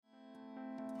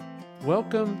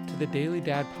Welcome to the Daily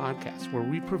Dad Podcast, where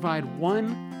we provide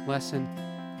one lesson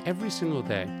every single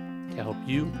day to help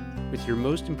you with your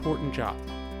most important job,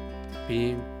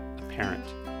 being a parent.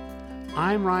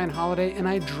 I'm Ryan Holiday, and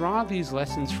I draw these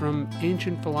lessons from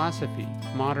ancient philosophy,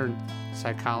 modern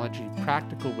psychology,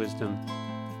 practical wisdom,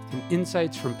 and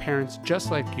insights from parents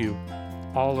just like you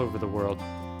all over the world.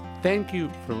 Thank you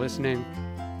for listening,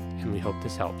 and we hope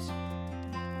this helps.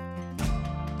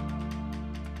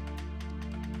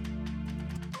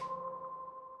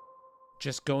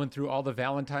 Just going through all the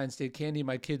Valentine's Day candy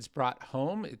my kids brought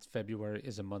home. February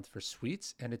is a month for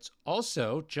sweets, and it's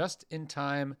also just in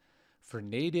time for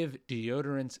Native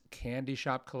Deodorant's Candy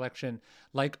Shop collection.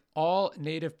 Like all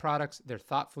Native products, they're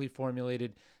thoughtfully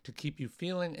formulated to keep you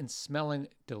feeling and smelling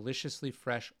deliciously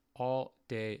fresh all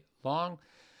day long.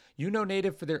 You know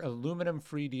Native for their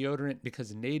aluminum-free deodorant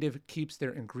because Native keeps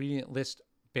their ingredient list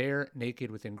bare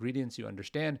naked with ingredients you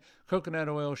understand: coconut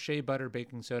oil, shea butter,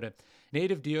 baking soda.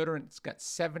 Native deodorant's got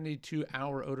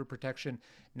 72-hour odor protection,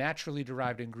 naturally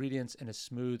derived ingredients, and a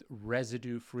smooth,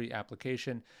 residue-free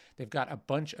application. They've got a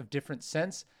bunch of different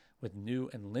scents with new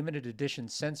and limited edition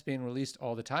scents being released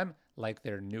all the time, like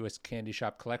their newest Candy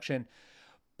Shop collection.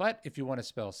 But if you want to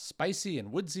smell spicy and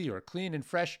woodsy or clean and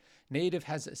fresh, Native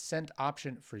has a scent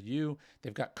option for you.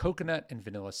 They've got coconut and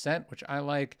vanilla scent, which I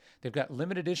like. They've got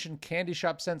limited edition Candy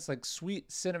Shop scents like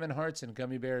sweet cinnamon hearts and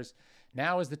gummy bears.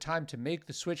 Now is the time to make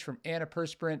the switch from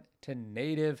antiperspirant to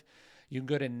Native. You can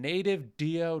go to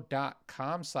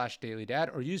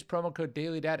nativedeo.com/dailydad or use promo code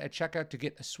dailydad at checkout to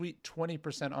get a sweet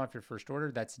 20% off your first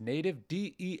order. That's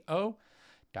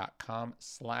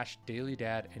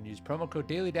nativedeo.com/dailydad and use promo code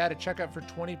dailydad at checkout for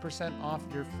 20% off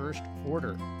your first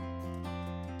order.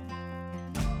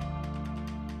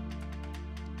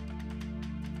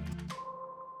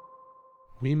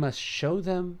 We must show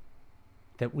them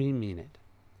that we mean it.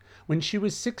 When she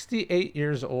was 68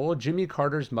 years old, Jimmy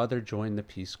Carter's mother joined the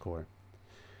Peace Corps.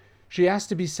 She asked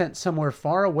to be sent somewhere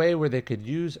far away where they could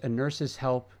use a nurse's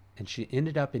help, and she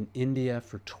ended up in India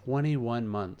for 21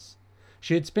 months.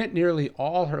 She had spent nearly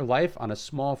all her life on a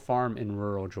small farm in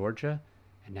rural Georgia,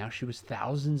 and now she was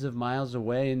thousands of miles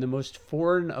away in the most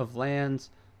foreign of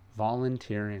lands,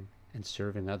 volunteering and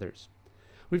serving others.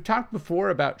 We've talked before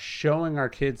about showing our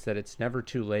kids that it's never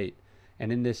too late,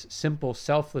 and in this simple,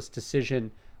 selfless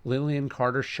decision, Lillian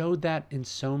Carter showed that in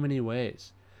so many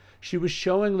ways. She was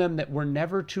showing them that we're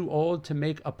never too old to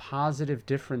make a positive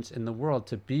difference in the world,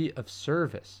 to be of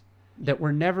service. That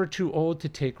we're never too old to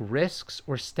take risks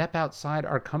or step outside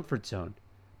our comfort zone.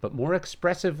 But more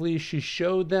expressively, she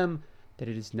showed them that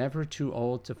it is never too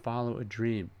old to follow a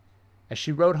dream. As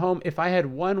she wrote home, "If I had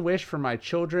one wish for my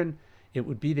children, it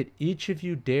would be that each of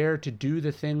you dare to do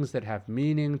the things that have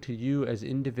meaning to you as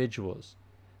individuals,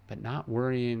 but not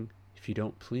worrying if you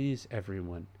don't please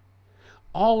everyone."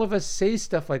 All of us say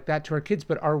stuff like that to our kids,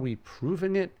 but are we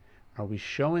proving it? Are we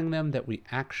showing them that we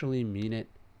actually mean it?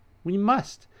 We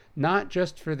must, not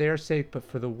just for their sake, but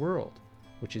for the world,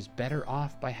 which is better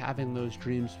off by having those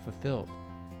dreams fulfilled,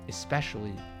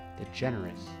 especially the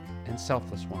generous and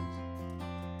selfless ones.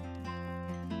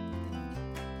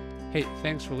 Hey,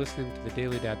 thanks for listening to the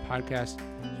Daily Dad Podcast.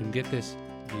 You can get this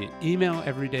via email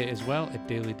every day as well at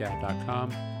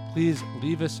dailydad.com. Please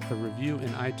leave us a review in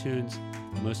iTunes.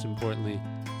 And most importantly,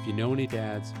 if you know any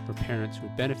dads or parents who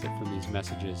would benefit from these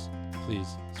messages,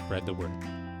 please spread the word.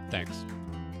 Thanks.